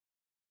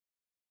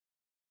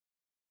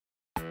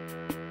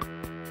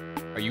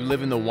Are you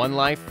living the one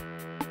life?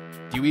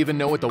 Do you even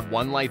know what the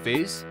one life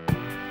is?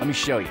 Let me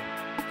show you.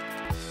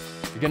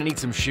 You're gonna need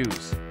some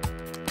shoes.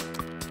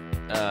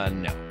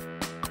 No.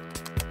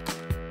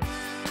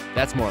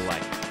 That's more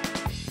like it.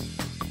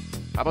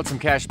 How about some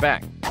cash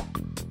back?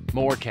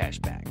 More cash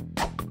back.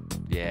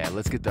 Yeah,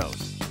 let's get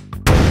those.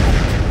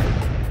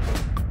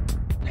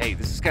 Hey,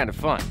 this is kind of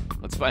fun.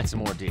 Let's find some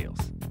more deals.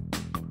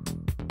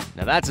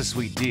 Now that's a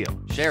sweet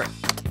deal. Share it.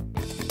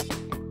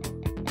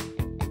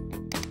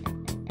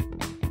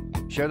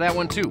 Share that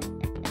one too.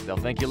 They'll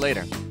thank you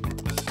later.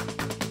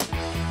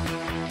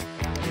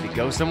 Did it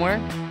go somewhere?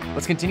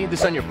 Let's continue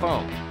this on your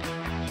phone.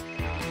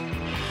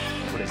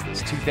 What is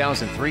this,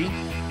 2003?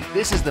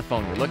 This is the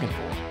phone you're looking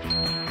for.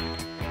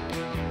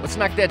 Let's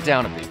knock that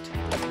down a bit.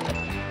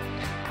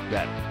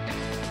 Better.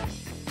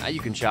 Now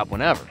you can shop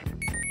whenever.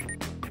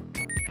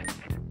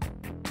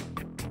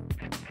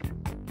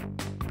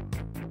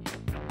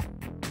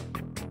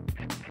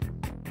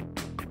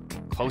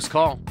 Close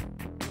call.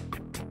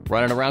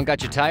 Running around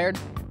got you tired?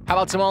 How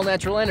about some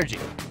all-natural energy?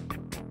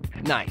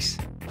 Nice.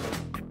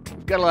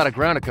 We've got a lot of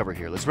ground to cover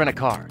here. Let's rent a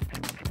car.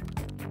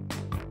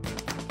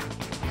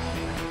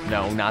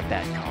 No, not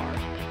that car.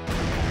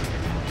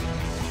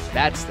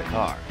 That's the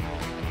car.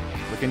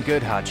 Looking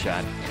good,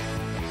 hotshot.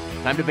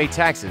 Time to pay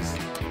taxes.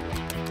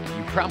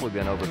 You've probably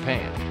been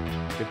overpaying.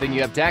 Good thing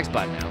you have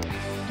TaxBot now.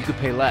 You could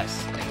pay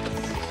less.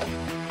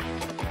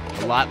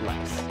 A lot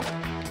less.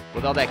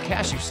 With all that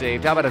cash you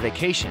saved, how about a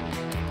vacation?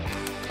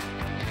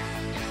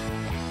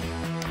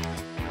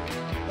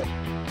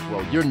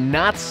 Well, you're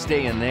not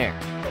staying there.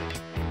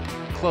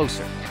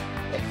 Closer.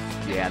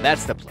 Yeah,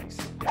 that's the place.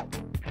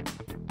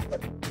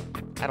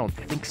 I don't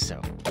think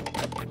so.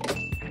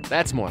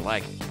 That's more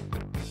like it.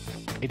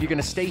 If you're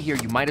gonna stay here,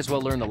 you might as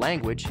well learn the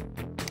language.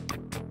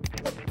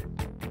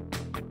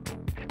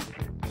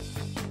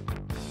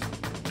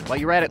 While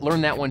you're at it,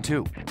 learn that one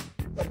too.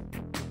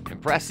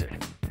 Impressive.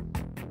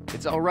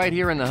 It's all right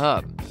here in the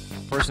hub.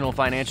 Personal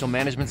financial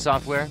management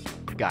software?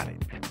 Got it.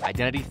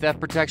 Identity theft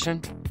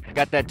protection?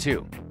 Got that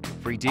too.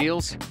 Free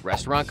deals,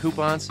 restaurant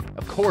coupons,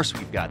 of course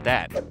we've got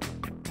that.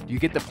 Do you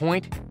get the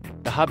point?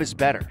 The hub is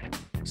better.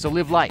 So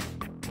live life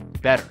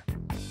better.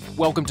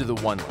 Welcome to the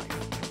One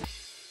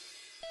Life.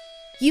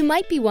 You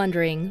might be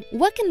wondering,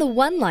 what can the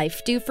One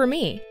Life do for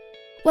me?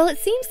 Well, it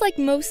seems like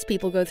most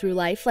people go through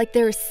life like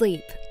they're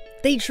asleep.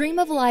 They dream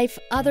of a life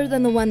other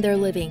than the one they're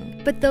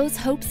living, but those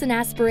hopes and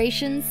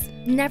aspirations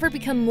never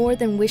become more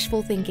than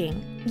wishful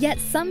thinking. Yet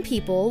some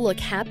people look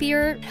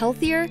happier,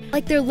 healthier,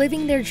 like they're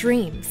living their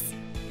dreams.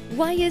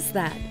 Why is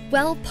that?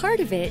 Well, part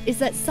of it is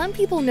that some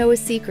people know a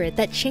secret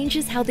that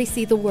changes how they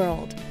see the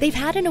world. They've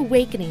had an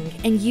awakening,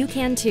 and you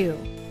can too.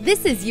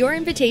 This is your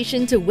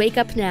invitation to wake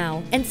up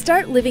now and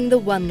start living the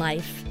One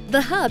Life. The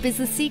Hub is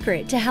the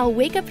secret to how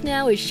Wake Up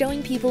Now is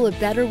showing people a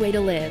better way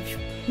to live.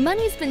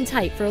 Money's been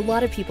tight for a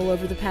lot of people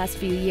over the past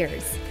few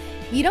years.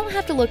 You don't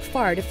have to look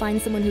far to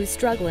find someone who's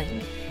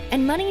struggling,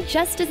 and money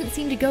just doesn't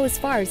seem to go as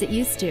far as it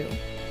used to.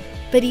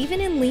 But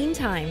even in lean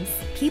times,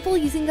 people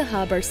using the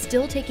Hub are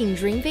still taking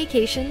dream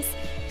vacations,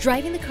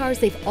 driving the cars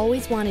they've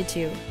always wanted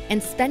to,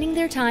 and spending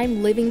their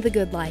time living the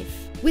good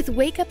life. With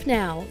Wake Up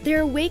Now,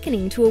 they're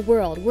awakening to a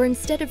world where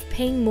instead of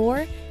paying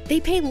more, they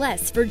pay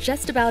less for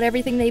just about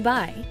everything they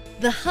buy.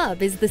 The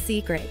Hub is the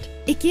secret.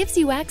 It gives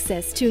you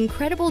access to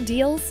incredible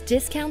deals,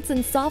 discounts,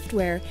 and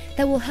software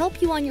that will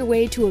help you on your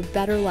way to a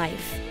better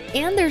life.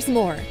 And there's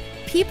more.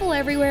 People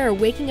everywhere are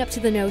waking up to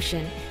the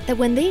notion that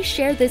when they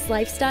share this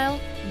lifestyle,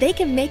 they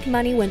can make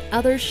money when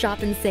others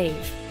shop and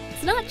save.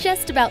 It's not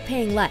just about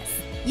paying less.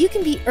 You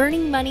can be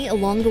earning money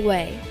along the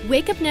way.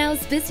 Wake Up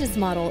Now's business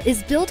model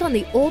is built on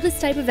the oldest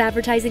type of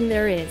advertising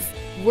there is,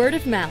 word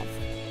of mouth.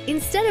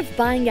 Instead of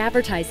buying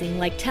advertising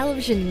like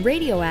television and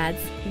radio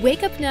ads,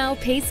 Wake Up Now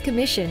pays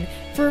commission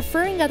for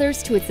referring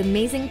others to its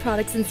amazing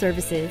products and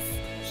services.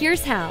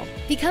 Here's how.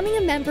 Becoming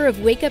a member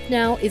of Wake Up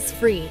Now is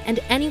free and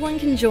anyone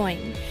can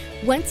join.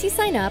 Once you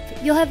sign up,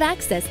 you'll have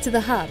access to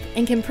the Hub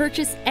and can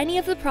purchase any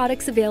of the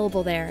products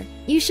available there.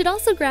 You should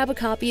also grab a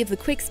copy of the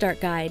Quick Start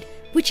Guide,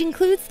 which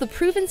includes the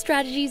proven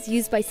strategies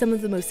used by some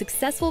of the most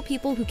successful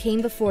people who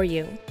came before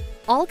you.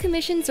 All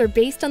commissions are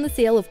based on the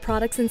sale of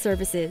products and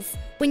services.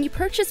 When you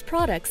purchase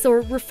products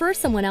or refer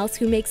someone else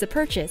who makes a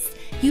purchase,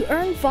 you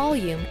earn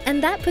volume,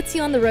 and that puts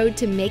you on the road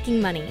to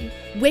making money.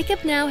 Wake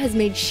Up Now has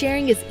made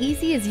sharing as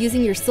easy as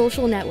using your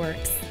social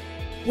networks.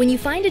 When you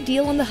find a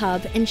deal on the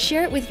Hub and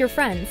share it with your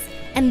friends,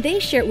 and they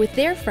share it with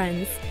their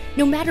friends,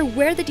 no matter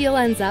where the deal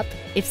ends up,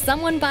 if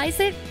someone buys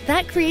it,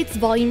 that creates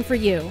volume for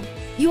you.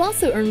 You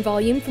also earn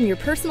volume from your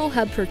personal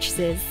Hub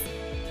purchases.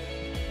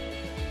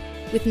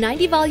 With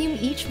 90 volume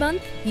each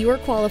month, you are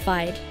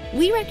qualified.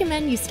 We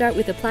recommend you start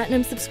with a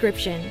Platinum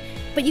subscription,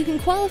 but you can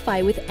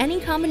qualify with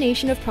any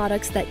combination of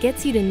products that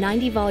gets you to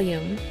 90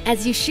 volume.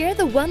 As you share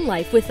the One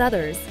Life with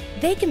others,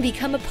 they can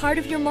become a part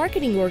of your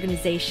marketing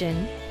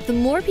organization. The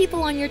more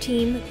people on your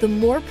team, the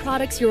more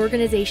products your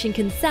organization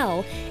can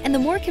sell, and the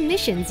more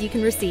commissions you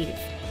can receive.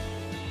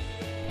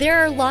 There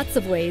are lots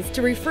of ways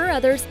to refer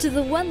others to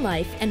the One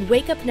Life and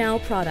Wake Up Now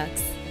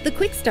products. The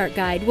Quick Start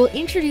Guide will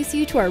introduce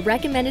you to our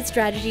recommended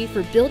strategy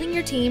for building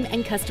your team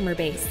and customer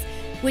base,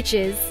 which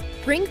is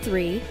Bring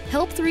 3,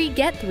 Help 3,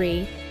 Get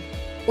 3,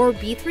 or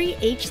B3,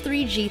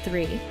 H3,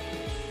 G3.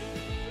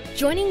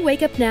 Joining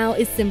Wake Up Now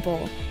is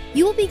simple.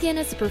 You will begin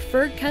as a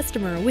preferred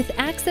customer with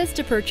access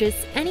to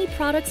purchase any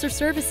products or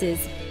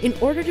services in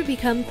order to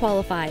become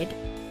qualified.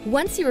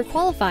 Once you are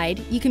qualified,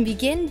 you can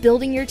begin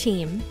building your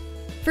team.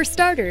 For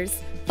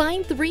starters,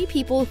 find 3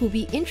 people who will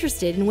be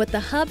interested in what the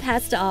Hub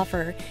has to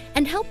offer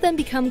and help them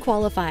become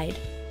qualified.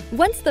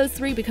 Once those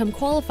 3 become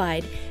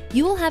qualified,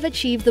 you will have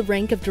achieved the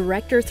rank of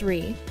Director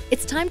 3.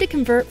 It's time to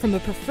convert from a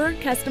preferred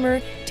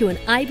customer to an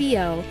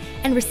IBO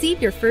and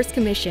receive your first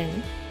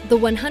commission, the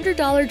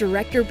 $100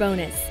 Director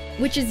Bonus,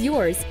 which is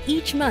yours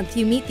each month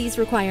you meet these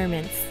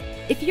requirements.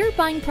 If you're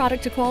buying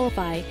product to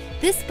qualify,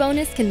 this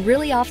bonus can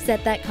really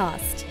offset that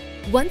cost.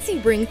 Once you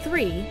bring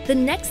 3, the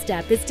next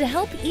step is to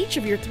help each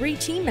of your 3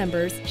 team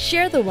members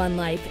share the One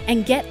Life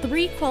and get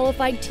 3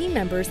 qualified team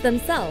members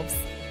themselves.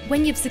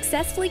 When you've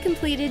successfully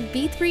completed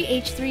B3,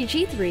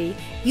 H3, G3,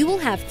 you will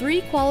have 3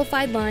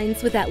 qualified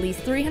lines with at least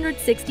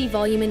 360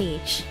 volume in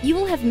each. You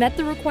will have met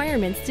the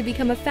requirements to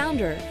become a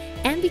founder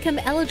and become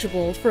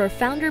eligible for a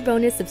founder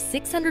bonus of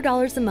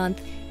 $600 a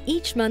month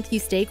each month you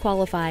stay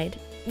qualified.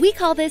 We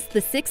call this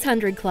the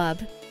 600 Club.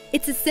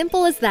 It's as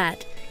simple as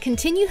that.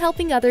 Continue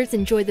helping others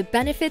enjoy the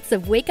benefits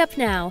of Wake Up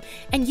Now,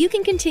 and you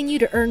can continue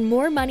to earn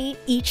more money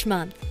each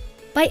month.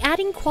 By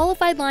adding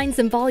qualified lines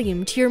and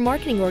volume to your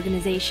marketing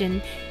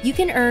organization, you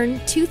can earn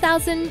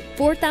 $2,000,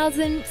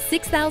 $4,000,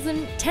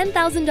 $6,000,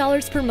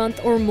 $10,000 per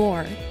month or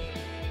more.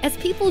 As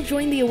people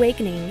join the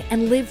awakening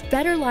and live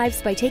better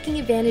lives by taking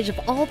advantage of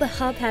all the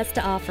Hub has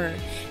to offer,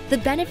 the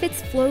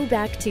benefits flow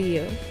back to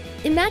you.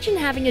 Imagine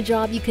having a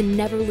job you can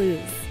never lose.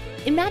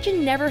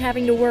 Imagine never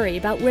having to worry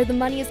about where the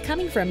money is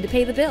coming from to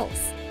pay the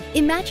bills.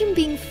 Imagine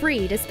being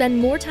free to spend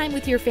more time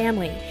with your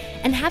family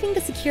and having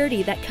the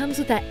security that comes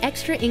with that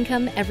extra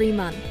income every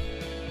month.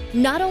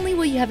 Not only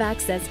will you have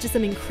access to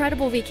some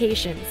incredible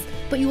vacations,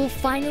 but you will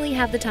finally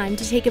have the time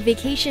to take a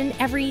vacation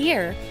every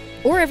year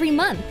or every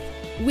month.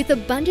 With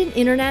abundant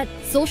internet,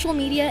 social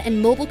media,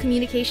 and mobile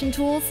communication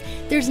tools,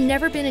 there's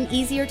never been an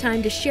easier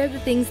time to share the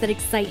things that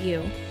excite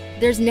you.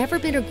 There's never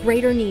been a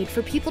greater need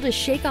for people to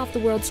shake off the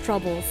world's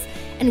troubles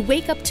and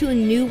wake up to a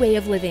new way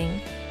of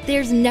living.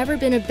 There's never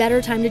been a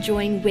better time to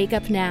join Wake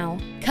Up Now.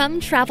 Come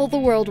travel the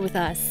world with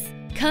us.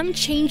 Come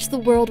change the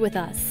world with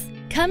us.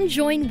 Come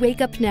join Wake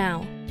Up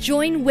Now.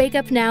 Join Wake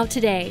Up Now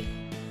today.